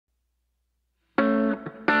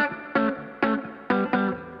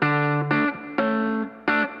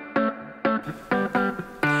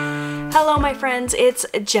Hello my friends, it's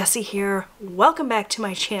Jessie here. Welcome back to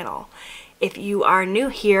my channel. If you are new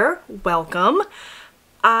here, welcome.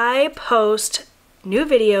 I post new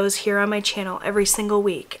videos here on my channel every single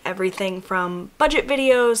week. Everything from budget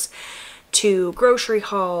videos to grocery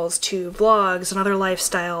hauls to vlogs and other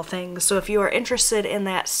lifestyle things. So if you are interested in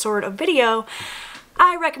that sort of video,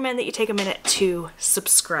 I recommend that you take a minute to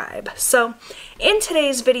subscribe. So in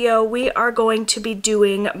today's video, we are going to be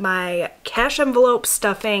doing my cash envelope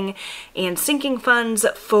stuffing and sinking funds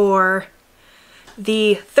for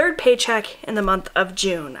the third paycheck in the month of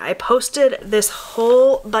June. I posted this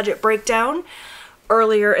whole budget breakdown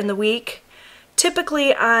earlier in the week.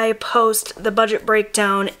 Typically, I post the budget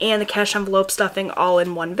breakdown and the cash envelope stuffing all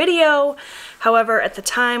in one video. However, at the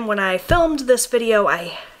time when I filmed this video,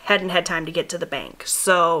 I hadn't had time to get to the bank.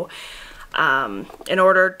 So in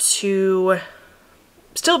order to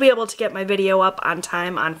still be able to get my video up on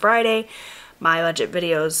time on Friday, my budget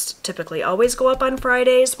videos typically always go up on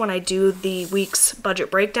Fridays when I do the week's budget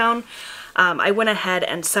breakdown. I went ahead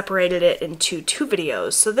and separated it into two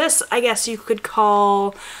videos. So this, I guess you could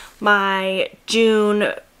call my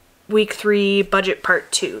June week 3 budget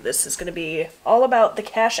part 2. This is going to be all about the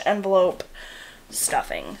cash envelope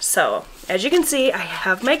stuffing. So as you can see, I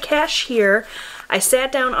have my cash here. I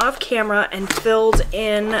sat down off camera and filled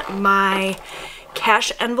in my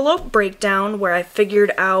cash envelope breakdown where I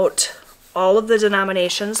figured out all of the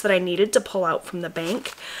denominations that I needed to pull out from the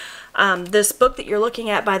bank. This book that you're looking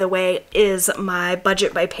at, by the way, is my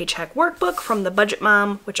Budget by Paycheck workbook from the Budget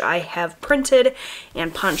Mom, which I have printed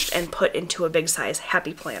and punched and put into a big size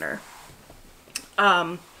Happy Planner.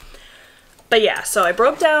 But yeah, so I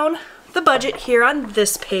broke down the budget here on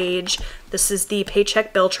this page. This is the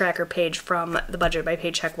paycheck bill tracker page from the Budget by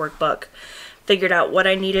Paycheck workbook. Figured out what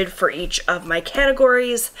I needed for each of my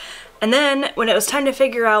categories. And then when it was time to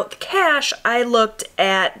figure out the cash, I looked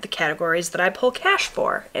at the categories that I pull cash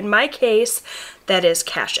for. In my case, that is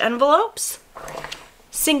cash envelopes,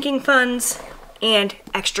 sinking funds, and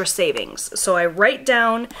extra savings. So I write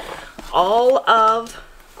down all of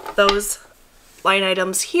those line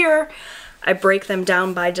items here. I break them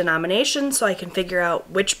down by denomination so I can figure out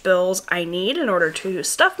which bills I need in order to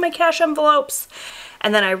stuff my cash envelopes.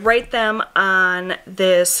 And then I write them on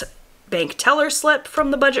this bank teller slip from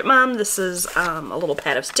the Budget Mom. This is a little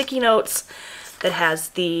pad of sticky notes that has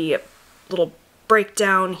the little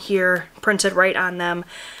breakdown here printed right on them.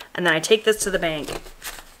 And then I take this to the bank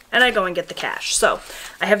and I go and get the cash. So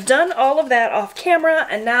I have done all of that off camera,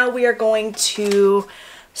 and now we are going to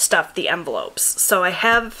stuff the envelopes. So I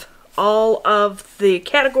have all of the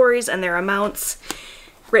categories and their amounts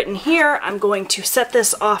written here. I'm going to set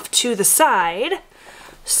this off to the side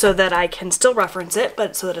so that I can still reference it,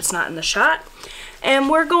 but so that it's not in the shot. And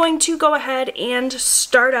we're going to go ahead and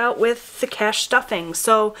start out with the cash stuffing.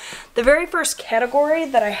 So the very first category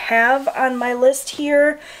that I have on my list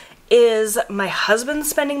here is my husband's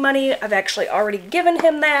spending money. I've actually already given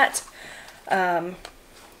him that.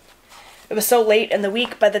 It was so late in the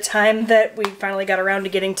week by the time that we finally got around to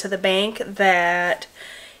getting to the bank that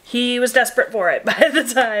he was desperate for it by the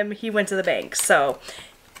time he went to the bank. So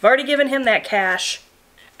I've already given him that cash,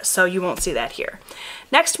 so you won't see that here.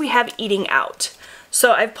 Next we have eating out.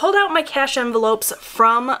 So I've pulled out my cash envelopes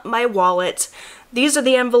from my wallet. These are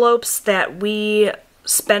the envelopes that we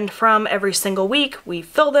spend from every single week. We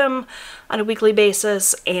fill them on a weekly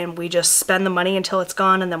basis and we just spend the money until it's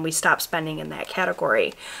gone, and then we stop spending in that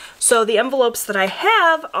category. So the envelopes that I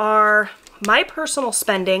have are my personal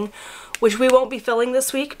spending, which we won't be filling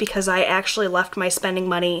this week because I actually left my spending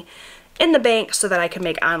money in the bank so that I can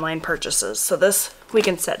make online purchases. So this we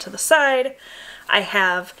can set to the side. I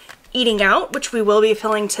have eating out, which we will be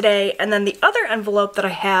filling today, and then the other envelope that I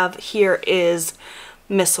have here is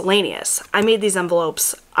miscellaneous. I made these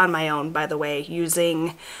envelopes on my own, by the way,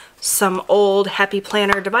 using some old Happy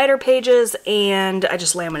Planner divider pages, and I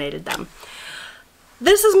just laminated them.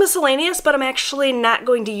 This is miscellaneous, but I'm actually not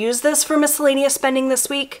going to use this for miscellaneous spending this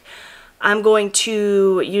week. I'm going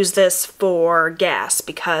to use this for gas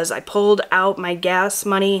because I pulled out my gas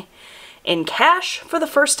money in cash for the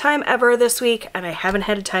first time ever this week, and I haven't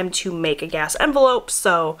had time to make a gas envelope.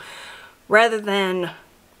 So rather than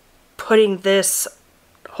putting this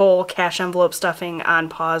whole cash envelope stuffing on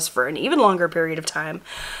pause for an even longer period of time,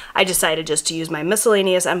 I decided just to use my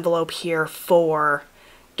miscellaneous envelope here for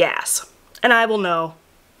gas. And I will know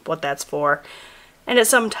what that's for. And at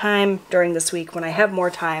some time during this week when I have more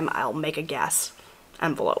time, I'll make a gas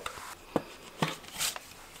envelope.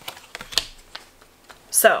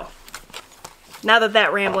 So now that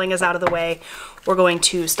that rambling is out of the way, we're going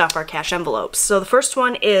to stuff our cash envelopes. So the first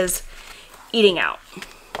one is eating out.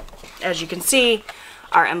 As you can see,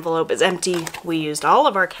 Our envelope is empty. We used all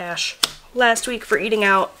of our cash last week for eating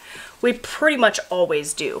out. We pretty much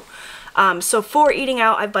always do. So for eating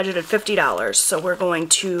out, I've budgeted $50. So we're going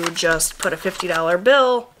to just put a $50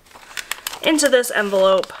 bill into this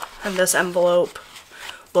envelope, and this envelope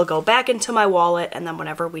will go back into my wallet, and then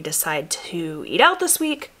whenever we decide to eat out this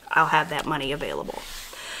week, I'll have that money available.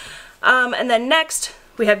 And then next,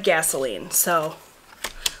 we have gasoline. So,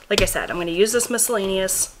 like I said, I'm going to use this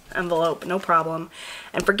miscellaneous envelope, no problem.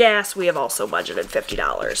 And for gas, we have also budgeted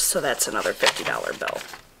 $50, so that's another $50 bill.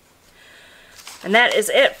 And that is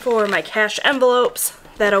it for my cash envelopes.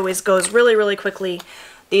 That always goes really, really quickly.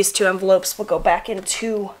 These two envelopes will go back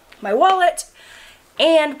into my wallet,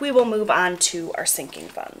 and we will move on to our sinking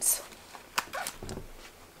funds.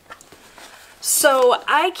 So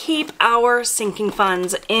I keep our sinking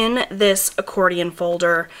funds in this accordion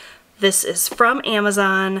folder. This is from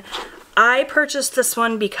Amazon. I purchased this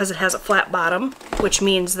one because it has a flat bottom, which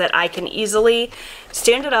means that I can easily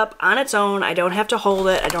stand it up on its own. I don't have to hold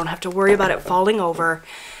it. I don't have to worry about it falling over.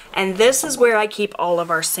 And this is where I keep all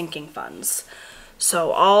of our sinking funds.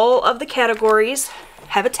 So all of the categories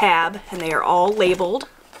have a tab, and they are all labeled.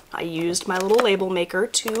 I used my little label maker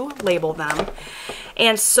to label them.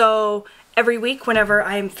 And so every week whenever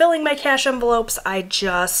I am filling my cash envelopes, I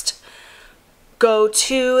just go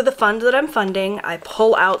to the fund that I'm funding. I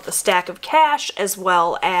pull out the stack of cash as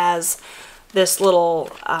well as this little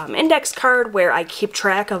index card where I keep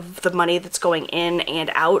track of the money that's going in and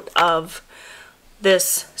out of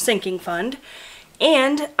this sinking fund.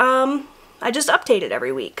 And I just update it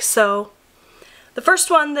every week. So the first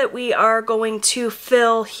one that we are going to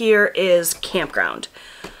fill here is campground.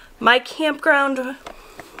 My campground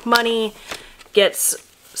money gets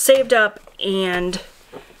saved up and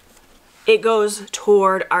it goes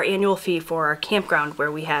toward our annual fee for our campground,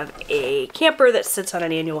 where we have a camper that sits on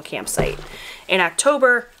an annual campsite. In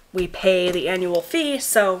October, we pay the annual fee,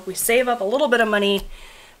 so we save up a little bit of money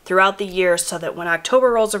throughout the year so that when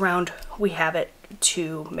October rolls around, we have it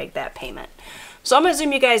to make that payment. So I'm going to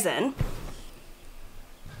zoom you guys in.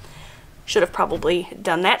 Should have probably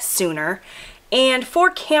done that sooner. And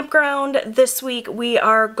for campground this week, we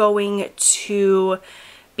are going to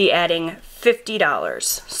be adding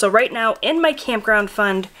 $50. So right now in my campground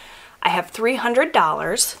fund, I have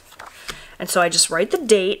 $300. And so I just write the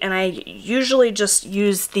date, and I usually just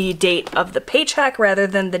use the date of the paycheck rather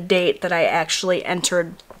than the date that I actually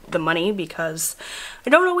entered the money, because I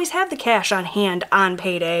don't always have the cash on hand on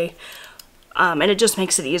payday. And it just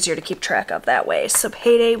makes it easier to keep track of that way. So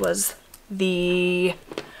payday was the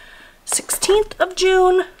 16th of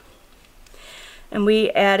June, and we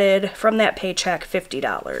added from that paycheck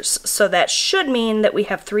 $50. So that should mean that we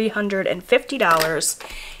have $350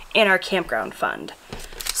 in our campground fund.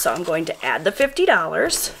 So I'm going to add the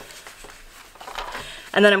 $50,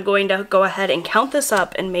 and then I'm going to go ahead and count this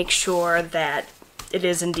up and make sure that it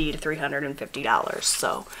is indeed $350.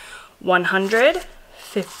 So 100,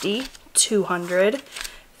 50, 200,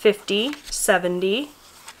 50, 70,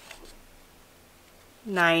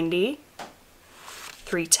 90,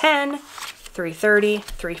 310, 330,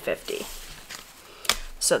 350.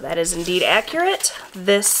 So that is indeed accurate.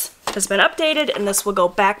 This has been updated, and this will go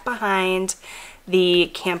back behind the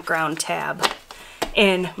campground tab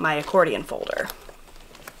in my accordion folder.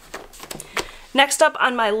 Next up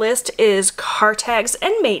on my list is car tags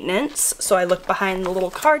and maintenance. So I look behind the little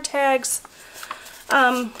car tags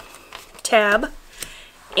tab,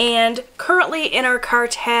 and currently in our car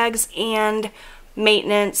tags and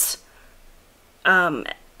maintenance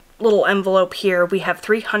little envelope here, we have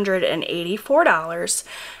 $384,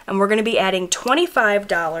 and we're going to be adding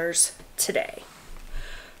 $25 today.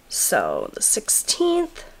 So the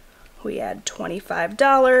 16th, we add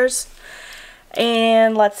 $25,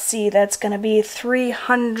 and let's see, that's going to be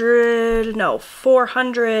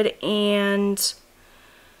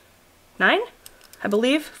 409, I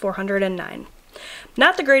believe, 409.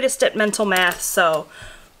 Not the greatest at mental math, so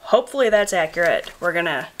hopefully that's accurate. We're going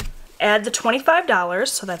to add the $25,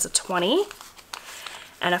 so that's a 20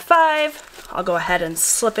 and a 5. I'll go ahead and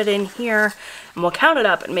slip it in here, and we'll count it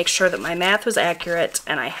up and make sure that my math was accurate,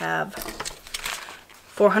 and I have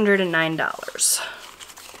 $409.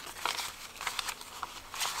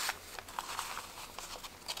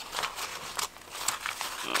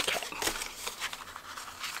 Okay.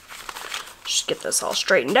 Just get this all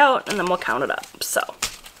straightened out, and then we'll count it up. So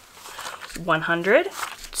 100,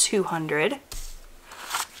 200,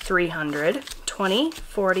 300, 20,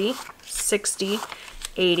 40, 60,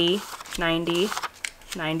 80, 90,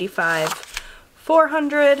 95,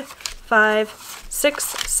 400, 5, 6,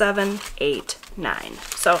 7, 8, 9.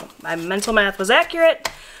 So my mental math was accurate.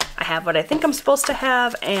 I have what I think I'm supposed to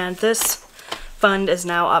have, and this fund is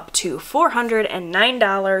now up to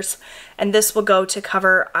 $409, and this will go to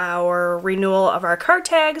cover our renewal of our car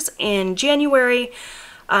tags in January,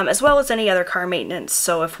 as well as any other car maintenance.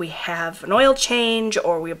 So if we have an oil change,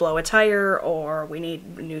 or we blow a tire, or we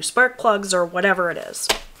need new spark plugs, or whatever it is.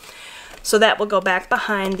 So that will go back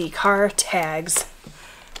behind the car tags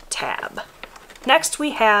tab. Next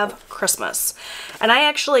we have Christmas, and I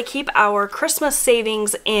actually keep our Christmas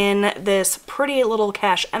savings in this pretty little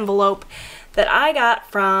cash envelope that I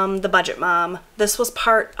got from the Budget Mom. This was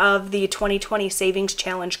part of the 2020 Savings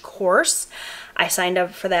Challenge course. I signed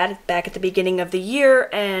up for that back at the beginning of the year,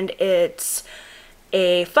 and it's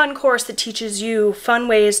a fun course that teaches you fun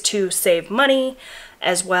ways to save money,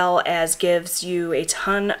 as well as gives you a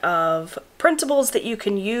ton of printables that you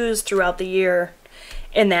can use throughout the year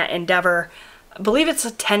in that endeavor. I believe it's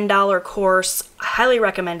a $10 course. I highly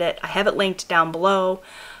recommend it. I have it linked down below.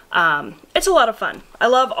 It's a lot of fun. I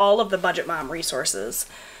love all of the Budget Mom resources.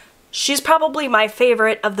 She's probably my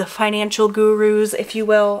favorite of the financial gurus, if you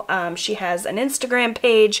will. She has an Instagram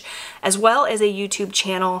page as well as a YouTube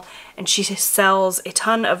channel, and she sells a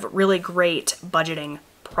ton of really great budgeting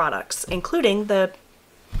products, including the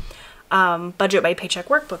Budget by Paycheck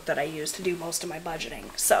workbook that I use to do most of my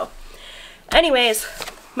budgeting. So anyways,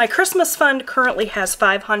 my Christmas fund currently has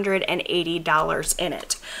 $580 in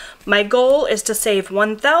it. My goal is to save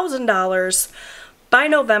 $1,000 by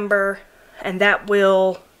November, and that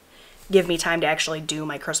will give me time to actually do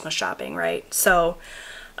my Christmas shopping, right? So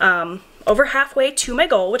over halfway to my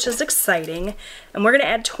goal, which is exciting, and we're going to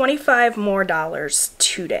add $25 more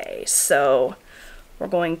today. So we're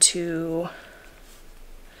going to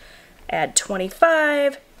add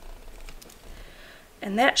 25,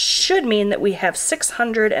 and that should mean that we have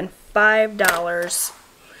 $605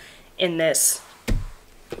 in this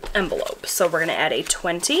envelope. So we're going to add a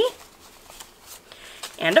 20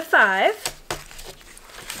 and a 5.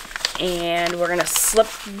 And we're going to slip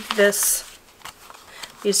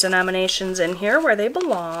these denominations in here where they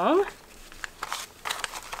belong.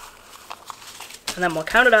 And then we'll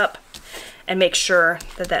count it up and make sure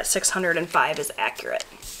that that 605 is accurate.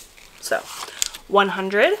 So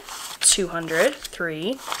 100, 200,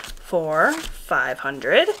 3, 4,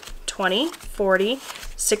 500, 20, 40,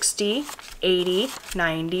 60, 80,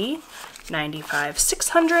 90, 95,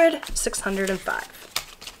 600,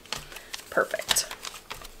 605. Perfect.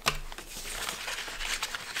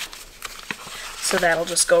 So that'll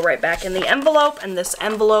just go right back in the envelope, and this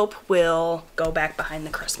envelope will go back behind the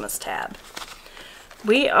Christmas tab.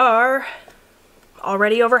 We are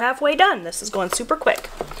already over halfway done. This is going super quick.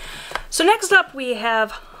 So next up we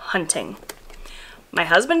have hunting. My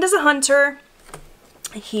husband is a hunter.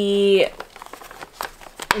 He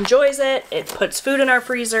enjoys it. It puts food in our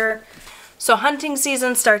freezer. So hunting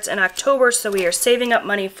season starts in October, so we are saving up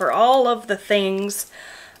money for all of the things.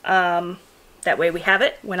 That way we have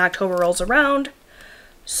it when October rolls around.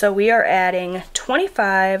 So we are adding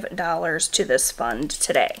 $25 to this fund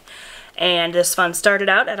today. And this fund started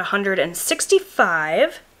out at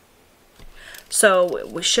 $165. So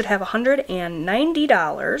we should have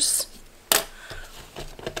 $190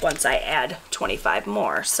 once I add 25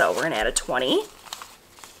 more. So we're going to add a 20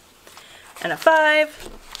 and a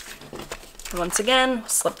 5. And once again,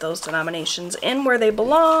 slip those denominations in where they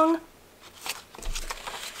belong.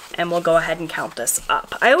 And we'll go ahead and count this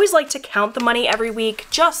up. I always like to count the money every week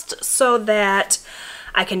just so that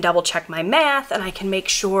I can double check my math and I can make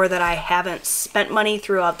sure that I haven't spent money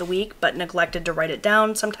throughout the week but neglected to write it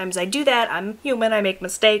down. Sometimes I do that. I'm human. I make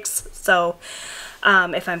mistakes. So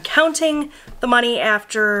if I'm counting the money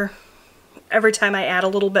after every time I add a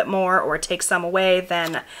little bit more or take some away,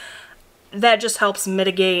 then that just helps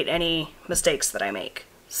mitigate any mistakes that I make.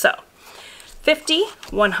 So 50,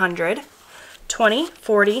 100, 20,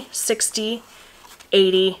 40, 60,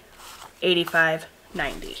 80, 85,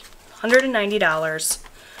 90. $190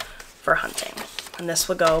 for hunting. And this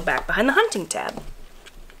will go back behind the hunting tab.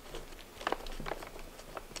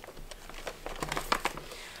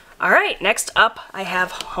 Alright, next up I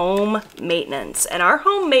have home maintenance. And our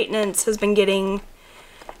home maintenance has been getting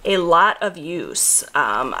a lot of use.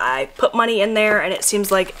 I put money in there and it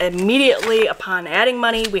seems like immediately upon adding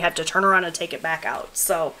money we have to turn around and take it back out.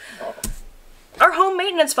 So our home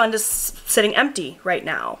maintenance fund is sitting empty right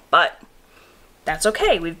now, but that's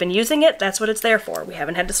okay. We've been using it. That's what it's there for. We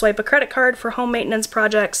haven't had to swipe a credit card for home maintenance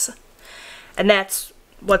projects, and that's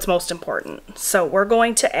what's most important. So we're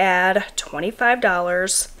going to add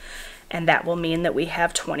 $25, and that will mean that we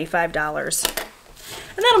have $25.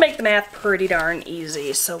 And that'll make the math pretty darn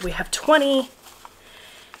easy. So we have 20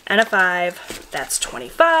 and a 5. That's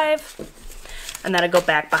 25. and that'll go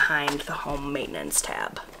back behind the home maintenance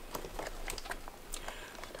tab.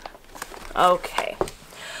 Okay,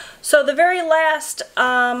 so the very last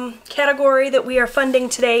category that we are funding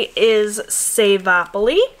today is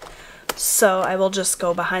Savopoly. So I will just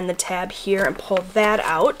go behind the tab here and pull that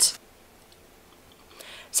out.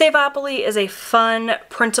 Savopoly is a fun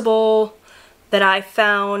printable that I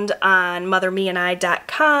found on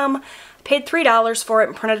mothermeandI.com. Paid $3 for it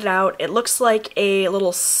and printed it out. It looks like a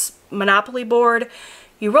little Monopoly board.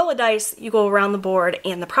 You roll a dice, you go around the board,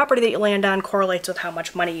 and the property that you land on correlates with how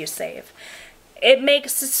much money you save. It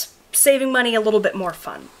makes saving money a little bit more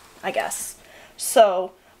fun, I guess.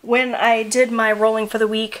 So when I did my rolling for the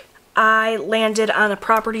week, I landed on a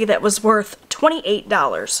property that was worth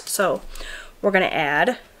 $28. So we're going to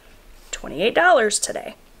add $28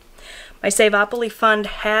 today. My Savopoly fund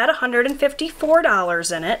had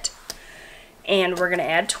 $154 in it, and we're going to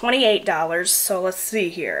add $28. So let's see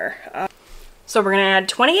here. So we're going to add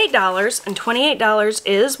 $28, and $28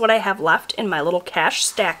 is what I have left in my little cash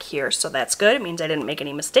stack here. So that's good. It means I didn't make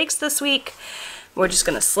any mistakes this week. We're just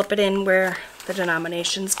going to slip it in where the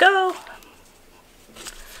denominations go,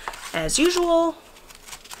 as usual.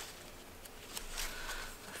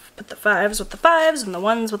 Put the 5s with the 5s and the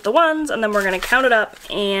 1s with the 1s, and then we're going to count it up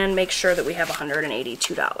and make sure that we have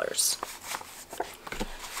 $182.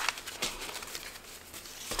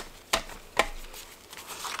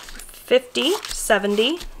 $50,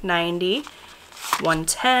 $70, $90,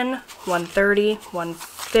 $110, $130,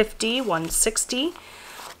 $150, $160,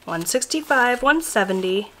 $165,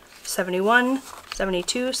 $170, $71,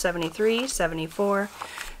 $72, $73, $74,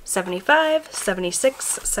 $75, $76,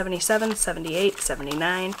 $77, $78,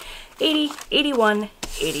 $79, $80, $81,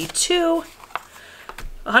 $82,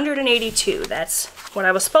 $182. That's what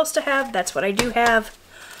I was supposed to have. That's what I do have.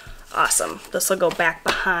 Awesome. This will go back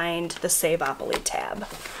behind the Savopoly tab.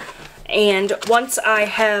 And once I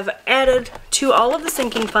have added to all of the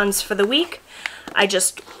sinking funds for the week, I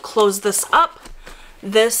just close this up.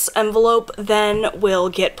 This envelope then will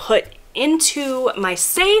get put into my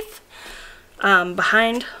safe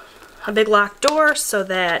behind a big locked door so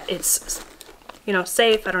that it's, you know,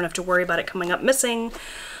 safe. I don't have to worry about it coming up missing.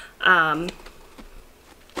 And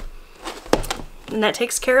that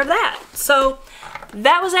takes care of that. So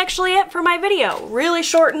that was actually it for my video. Really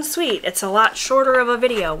short and sweet. It's a lot shorter of a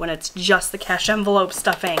video when it's just the cash envelope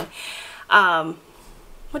stuffing,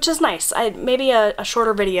 which is nice. Maybe a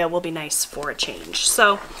shorter video will be nice for a change.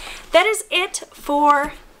 So that is it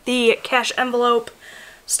for the cash envelope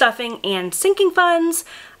stuffing and sinking funds.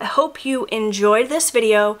 I hope you enjoyed this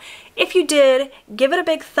video. If you did, give it a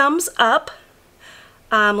big thumbs up.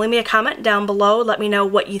 Leave me a comment down below. Let me know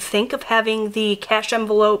what you think of having the cash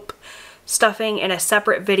envelope stuffing in a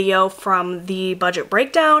separate video from the budget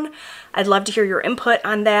breakdown. I'd love to hear your input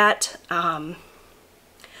on that.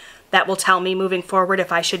 That will tell me moving forward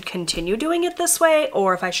if I should continue doing it this way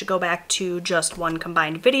or if I should go back to just one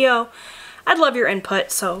combined video. I'd love your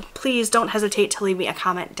input, so please don't hesitate to leave me a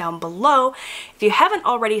comment down below. If you haven't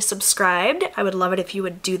already subscribed, I would love it if you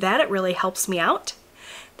would do that. It really helps me out.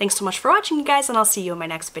 Thanks so much for watching, you guys, and I'll see you in my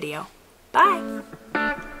next video. Bye!